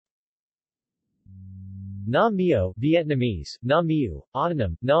Ná-Meo Vietnamese, Ná-Meo,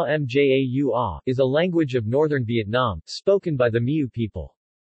 autonym, Na-Mjau, is a language of northern Vietnam, spoken by the Meo people.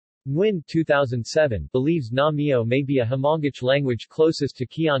 Nguyen 2007 believes Ná-Meo may be a Hmong language closest to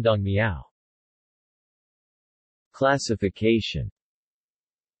Kiandong Miao. Classification.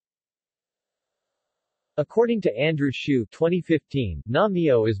 According to Andrew Hsu 2015,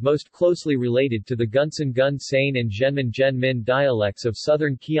 Ná-Meo is most closely related to the Gunsan Gun Sain and Zhenmin Zhenmin dialects of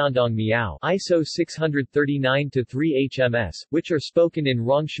southern Kiandong Miao ISO 639-3 HMS, which are spoken in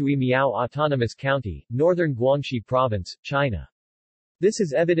Rongshui Miao Autonomous County, northern Guangxi Province, China. This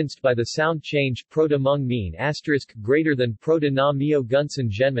is evidenced by the sound change proto-Hmong mean * greater than proto-Na-Meo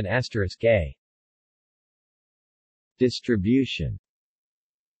Gunsan Zhenmin * a. Distribution.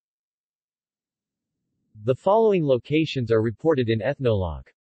 The following locations are reported in Ethnologue.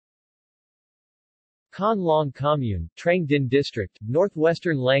 Con Long Commune, Trang Dinh District,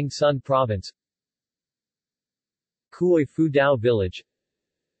 northwestern Lang Sun Province. Cuoi Phu Dao Village.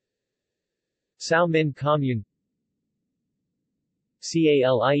 Sao Min Commune.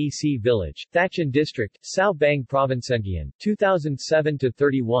 Caliec Village, Thachan District, Sao Bang Province. Nguyen,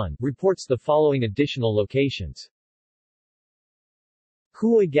 2007-31, reports the following additional locations.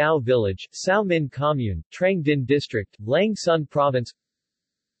 Cuoi Gao Village, Sao Min Commune, Trang Dinh District, Lang Sun Province.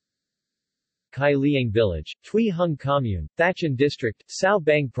 Kai Liang Village, Tui Hung Commune, Thachan District, Sao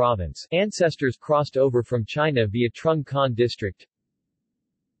Bang Province. Ancestors crossed over from China via Trung Con District.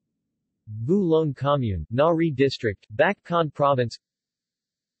 Vu Lon Commune, Na Ri District, Bac Con Province.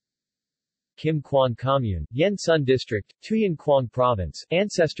 Kim Quan Commune, Yen Sun District, Tuyen Quang Province.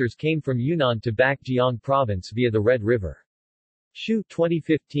 Ancestors came from Yunnan to Bac Giang Province via the Red River. Hsu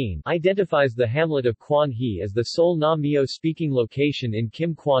 2015 identifies the hamlet of Quan He as the sole Na-Meo speaking location in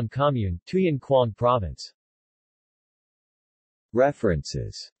Kim Quan Commune, Tuyen Quang Province.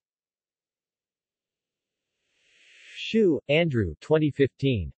 References. Hsu, Andrew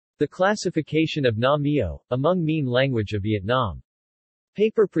 2015. The Classification of Na-Meo, a Hmong Mean Language of Vietnam.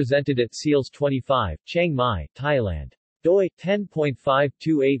 Paper presented at SEALS 25, Chiang Mai, Thailand. doi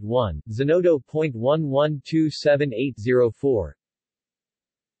 10.5281, Zenodo.1127804.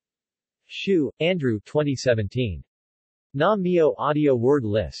 Hsu, Andrew 2017. Na-Meo Audio Word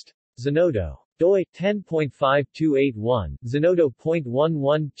List. Zenodo. doi 10.5281,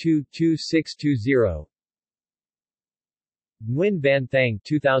 Zenodo.1122620. Nguyen Van Thang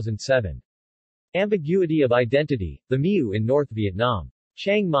 2007. Ambiguity of Identity, The Meo in North Vietnam.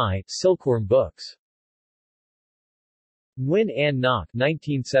 Chiang Mai, Silkworm Books. Nguyen An Ngoc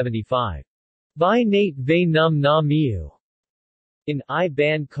 1975. Vai Nate Ve Num Na-Meo. In I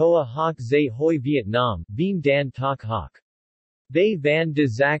Ban Koa Hoc Zay Hoi Vietnam, Vien Dan Tok Hoc. Ve Van de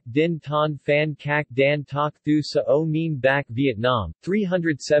Zac Din Ton Phan Cac Dan Tok Thu Sa O Mien Bac Vietnam,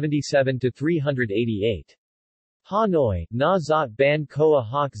 377-388. Hanoi, Na Zot Ban Koa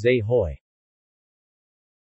Hoc Zay Hoi.